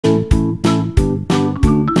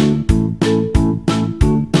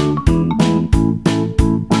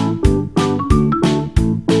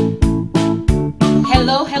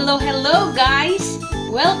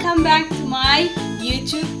my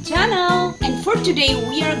YouTube channel. And for today,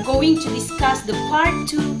 we are going to discuss the part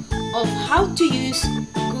 2 of how to use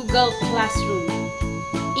Google Classroom.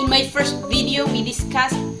 In my first video, we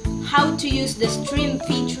discussed how to use the stream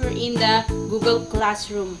feature in the Google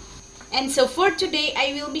Classroom. And so for today,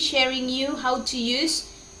 I will be sharing you how to use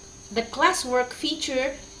the classwork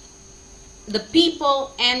feature, the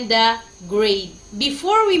people, and the grade.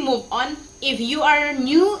 Before we move on, if you are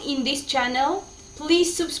new in this channel,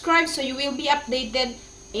 please subscribe so you will be updated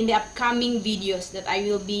in the upcoming videos that I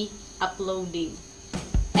will be uploading.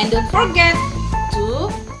 And don't forget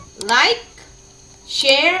to like,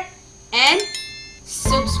 share, and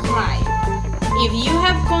subscribe. If you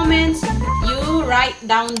have comments, you write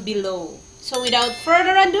down below. So without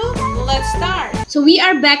further ado, let's start. So we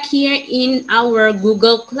are back here in our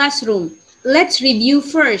Google Classroom. Let's review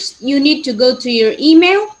first. You need to go to your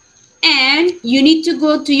email, and you need to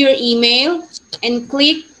go to your email and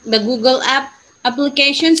click the Google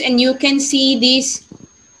applications, and you can see this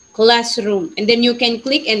classroom, and then you can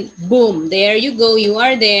click and boom, there you go, you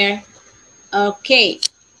are there. Okay,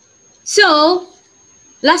 so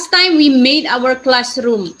last time we made our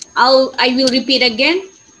classroom. I will repeat again.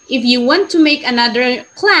 If you want to make another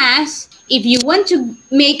class, you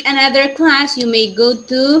may go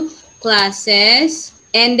to classes,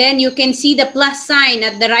 and then you can see the plus sign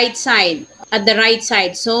at the right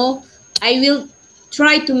side. So I will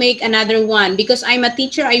try to make another one because I'm a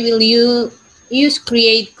teacher. I will use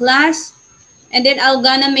create class, and then I'm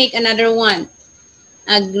gonna make another one.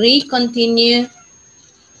 Agree, continue,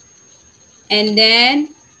 and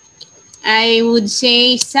then I would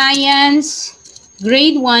say science,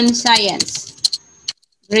 grade 1 science,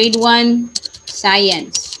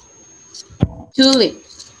 tulip.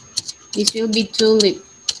 This will be tulip.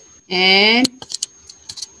 And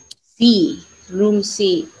C, room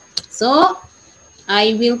C. So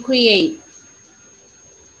I will create.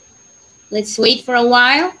 Let's wait for a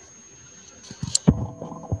while.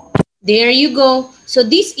 There you go. So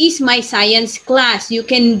this is my science class. You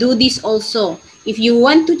can do this also. If you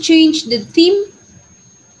want to change the theme,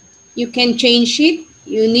 you can change it.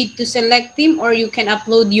 You need to select theme, or you can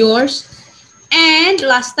upload yours. And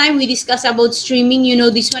last time we discussed about streaming. You know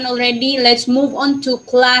this one already. Let's move on to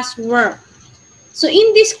classwork. So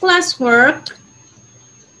in this classwork,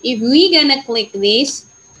 if we gonna click this,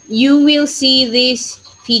 you will see this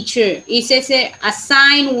feature. It says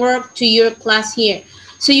assign work to your class here.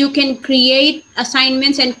 So you can create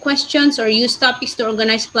assignments and questions, or use topics to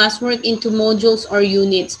organize classwork into modules or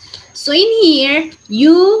units. So in here,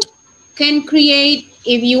 you can create,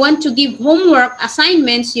 if you want to give homework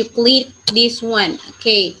assignments, you click this one,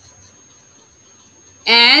 okay,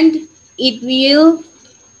 and it will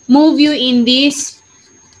move you in this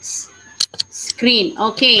screen.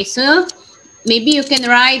 Okay, so maybe you can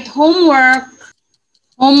write homework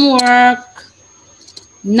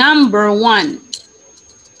number 1,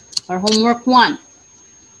 or homework 1.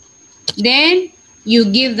 Then you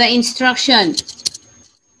give the instruction.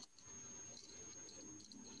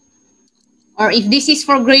 Or if this is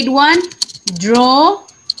for grade 1, draw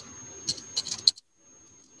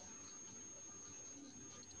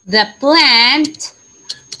the plant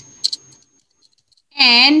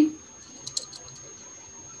and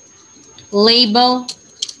label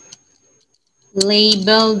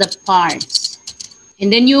the parts.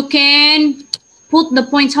 And then you can put the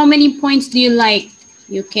points. How many points do you like?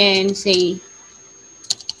 You can say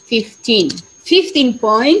 15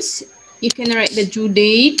 points. You can write the due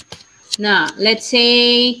date. Now, let's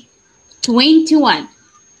say 21.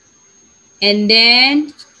 And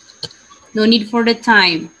then, no need for the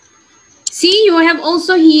time. See, you have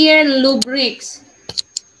also here rubrics.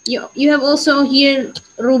 You have also here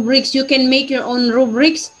rubrics. You can make your own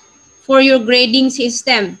rubrics for your grading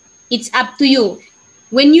system. It's up to you.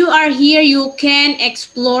 When you are here, you can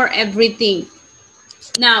explore everything.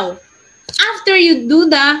 Now, after you do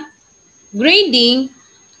the grading,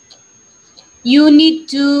 you need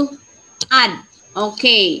to add.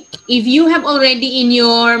 Okay, if you have already in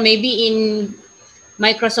your, maybe in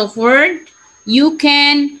Microsoft Word, you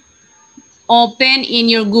can open in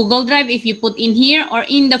your Google Drive if you put in here, or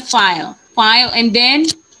in the file, and then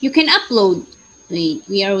you can upload. Wait,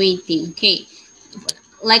 we are waiting. Okay,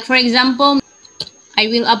 like for example, I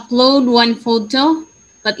will upload one photo,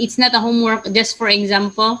 but it's not a homework, just for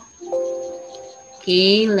example.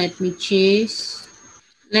 Okay, let me choose.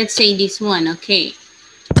 Let's say this one. Okay,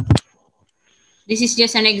 this is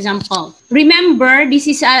just an example. Remember, this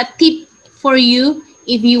is a tip for you.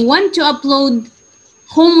 If you want to upload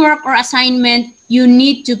homework or assignment, you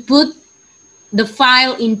need to put the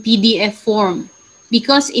file in PDF form.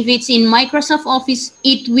 because if it's in Microsoft Office,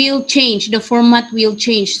 it will change. The format will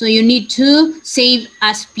change. So you need to save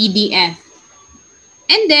as PDF.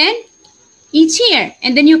 And then it's here.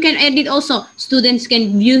 And then you can edit also. Students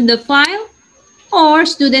can view the file, or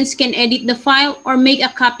students can edit the file or make a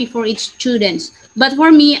copy for each student. But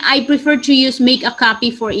for me, I prefer to use make a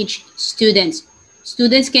copy for each student.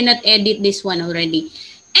 Students cannot edit this one already.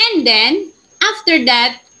 And then after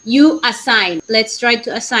that, you assign. Let's try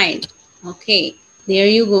to assign. Okay, there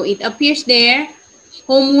you go. It appears there.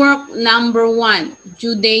 Homework number 1,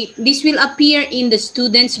 due date. This will appear in the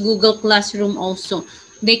students' Google Classroom also.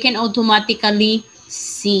 They can automatically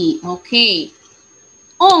see. Okay.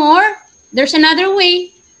 Or there's another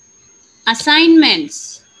way.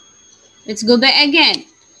 Assignments. Let's go back again.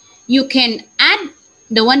 You can add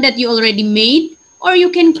the one that you already made, or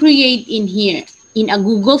you can create in here. In a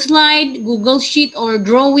Google slide, Google sheet, or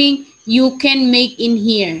drawing, you can make in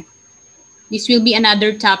here. This will be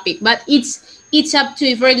another topic, but it's up to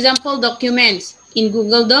you. For example, documents. In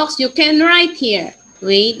Google Docs, you can write here.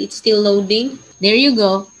 Wait, it's still loading. There you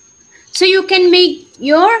go. So you can make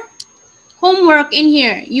your homework in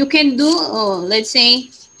here. You can do, let's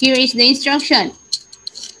say, here is the instruction.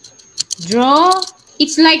 Draw.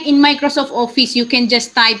 It's like in Microsoft Office, you can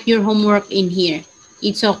just type your homework in here.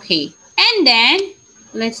 It's okay. And then,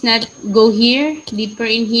 let's not go here, deeper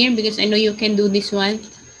in here, because I know you can do this one.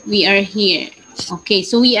 We are here. Okay,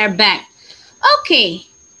 so we are back. Okay,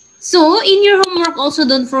 so in your homework also,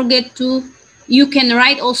 don't forget to, you can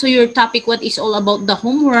write also your topic, what is all about the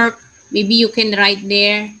homework. Maybe you can write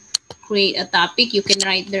there, create a topic. You can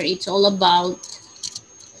write there, it's all about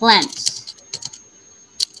plants.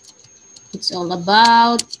 It's all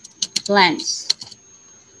about plants.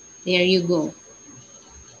 There you go.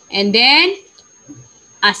 And then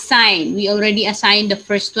assign. We already assigned the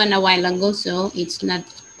first one a while ago, so it's not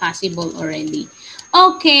possible already.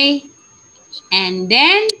 Okay. And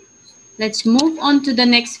then let's move on to the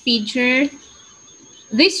next feature.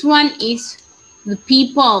 This one is the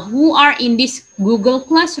people who are in this Google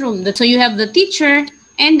Classroom. So you have the teacher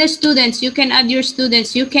and the students. You can add your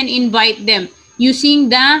students. You can invite them using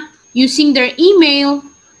their email.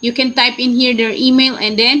 You can type in here their email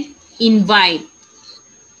and then invite.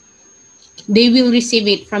 They will receive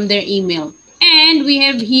it from their email. And we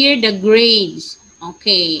have here the grades.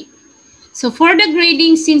 Okay. So for the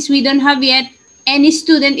grading, since we don't have yet any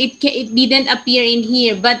student, it didn't appear in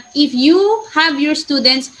here. But if you have your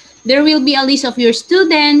students, there will be a list of your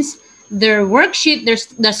students, their worksheet,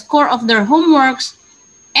 the score of their homeworks,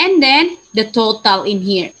 and then the total in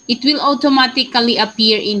here. It will automatically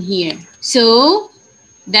appear in here. So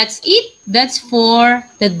that's it. That's for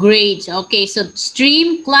the grades. Okay, so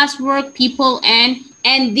stream, classwork, people, and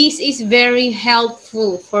this is very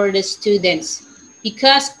helpful for the students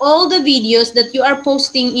because all the videos that you are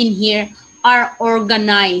posting in here are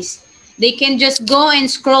organized. They can just go and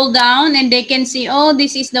scroll down and they can see, oh,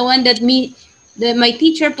 this is the one that my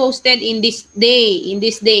teacher posted in this day.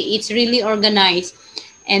 It's really organized.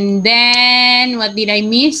 And then what did I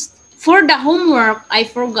miss? For the homework, I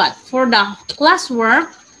forgot. For the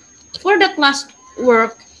classwork,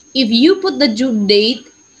 if you put the due date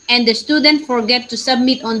and the student forget to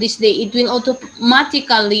submit on this day, it will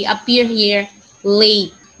automatically appear here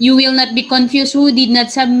late. You will not be confused who did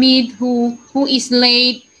not submit, who is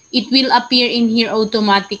late. It will appear in here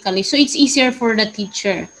automatically. So it's easier for the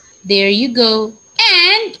teacher. There you go.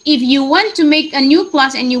 And if you want to make a new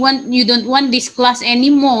class and you don't want this class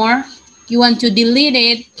anymore, you want to delete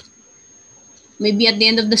it, maybe at the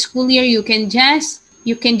end of the school year, you can just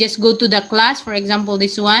go to the class. For example,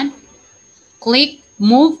 this one. Click,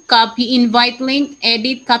 move, copy, invite link,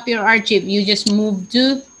 edit, copy or archive. You just move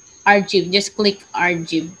to archive. Just click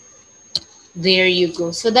archive. There you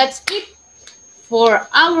go. So that's it for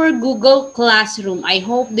our Google Classroom. I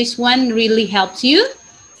hope this one really helps you.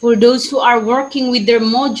 For those who are working with their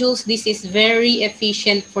modules, this is very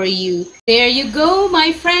efficient for you. There you go,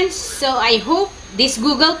 my friends. So I hope this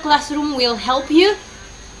Google Classroom will help you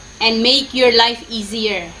and make your life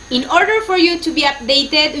easier. In order for you to be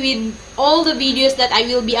updated with all the videos that I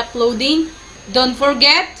will be uploading, don't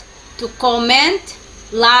forget to comment,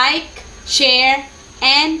 like, share,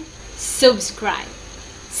 and subscribe.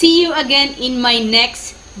 See you again in my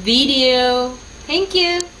next video. Thank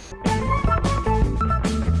you.